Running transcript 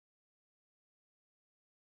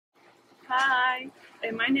Hi,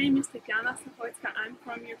 my name is Tatiana Sahoitska. I'm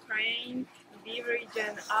from Ukraine, Lviv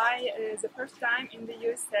region. The first time in the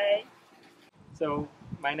USA. So,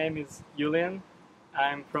 my name is Julian.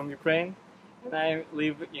 I'm from Ukraine and I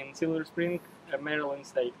live in Silver Spring, Maryland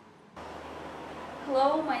state.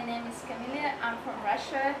 Hello, my name is Camilla. I'm from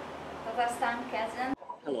Russia, Tatarstan, Kazan.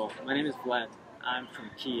 Hello, my name is Vlad. I'm from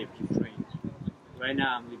Kiev, Ukraine. Right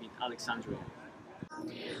now I'm living in Alexandria.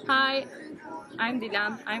 Hi, I'm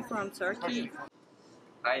Dilan. I'm from Turkey.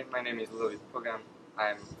 Hi, my name is Ludovic Pogan.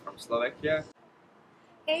 I'm from Slovakia.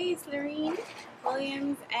 Hey, it's Lorene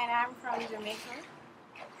Williams and I'm from Jamaica.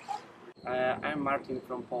 I'm Martin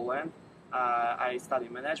from Poland. I study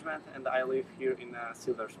management and I live here in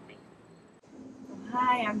Silver Spring.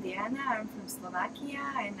 Hi, I'm Diana. I'm from Slovakia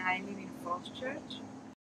and I live in Falls Church.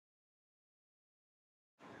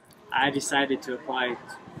 I decided to apply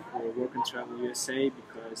for Work and Travel USA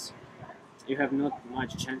because you have not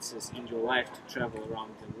much chances in your life to travel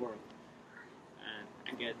around the world.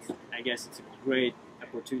 And I guess it's a great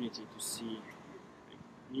opportunity to see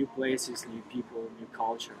new places, new people, new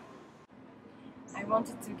culture. I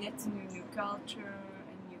wanted to get to know new culture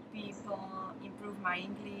and new people, improve my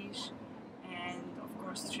English, and of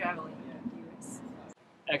course traveling in the US.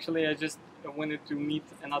 Actually, I just wanted to meet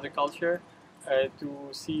another culture, to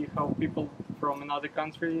see how people from another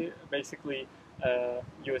country, basically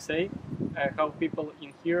USA, how people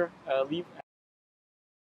in here live.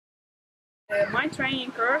 My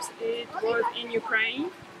training course was in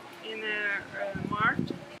Ukraine in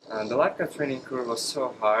March. The lifeguard training course was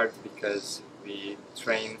so hard because we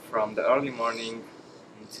trained from the early morning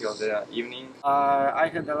until the evening.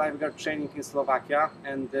 I had a lifeguard training in Slovakia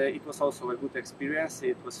and it was also a good experience.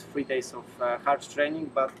 It was 3 days of hard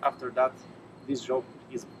training, but after that this job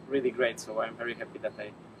is really great, so I'm very happy that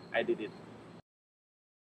I did it.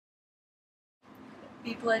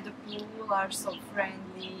 People at the pool are so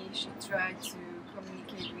friendly. She tried to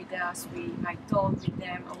communicate with us. I talked with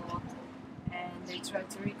them a lot and they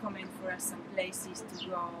tried to recommend for us some places to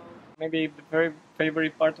go. Maybe the very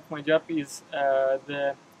favorite part of my job is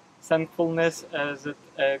the thankfulness that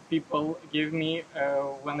people give me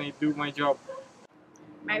when I do my job.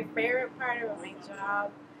 My favorite part of my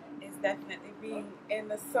job is definitely being in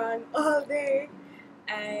the sun all day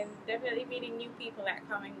and definitely meeting new people that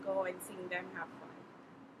come and go and seeing them have fun.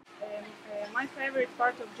 My favorite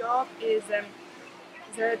part of job is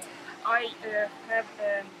that I have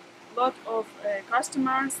a lot of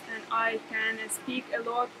customers and I can speak a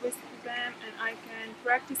lot with them and I can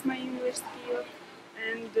practice my English skills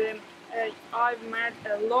and I've met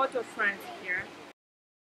a lot of friends here.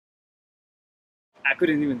 I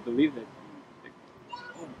couldn't even believe it. Like,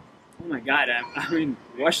 oh my God, I'm in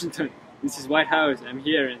Washington. This is White House. I'm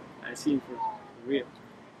here and I see it for real.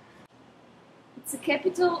 It's the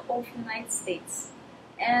capital of the United States,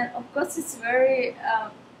 and of course it's very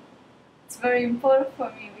important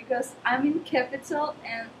for me because I'm in capital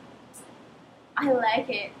and I like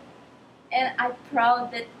it, and I'm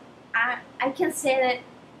proud that I can say that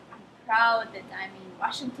I'm proud that I'm in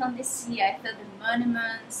Washington DC. I saw the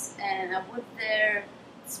monuments and I was there.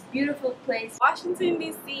 It's a beautiful place. Washington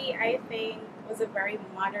DC, I think, was a very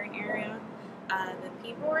modern area. The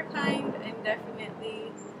people were kind and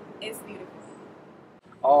definitely it's beautiful.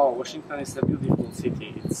 Oh, Washington is a beautiful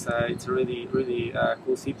city. It's a really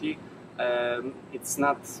cool city. It's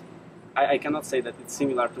not. I cannot say that it's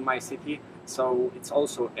similar to my city. So it's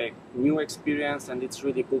also a new experience, and it's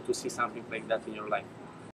really cool to see something like that in your life.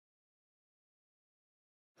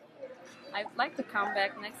 I'd like to come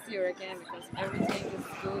back next year again because everything is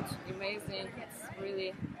good, amazing. It's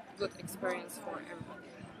really good experience for everybody.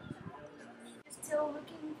 You're still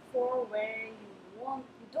looking for where you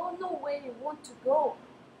don't know where you want to go.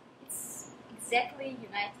 It's exactly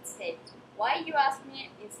United States. Why you ask me?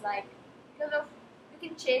 It's like because of you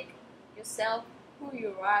can check yourself who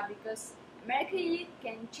you are because America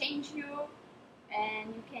can change you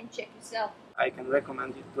and you can check yourself. I can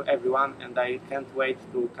recommend it to everyone and I can't wait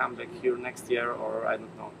to come back here next year or I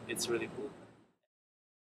don't know. It's really cool.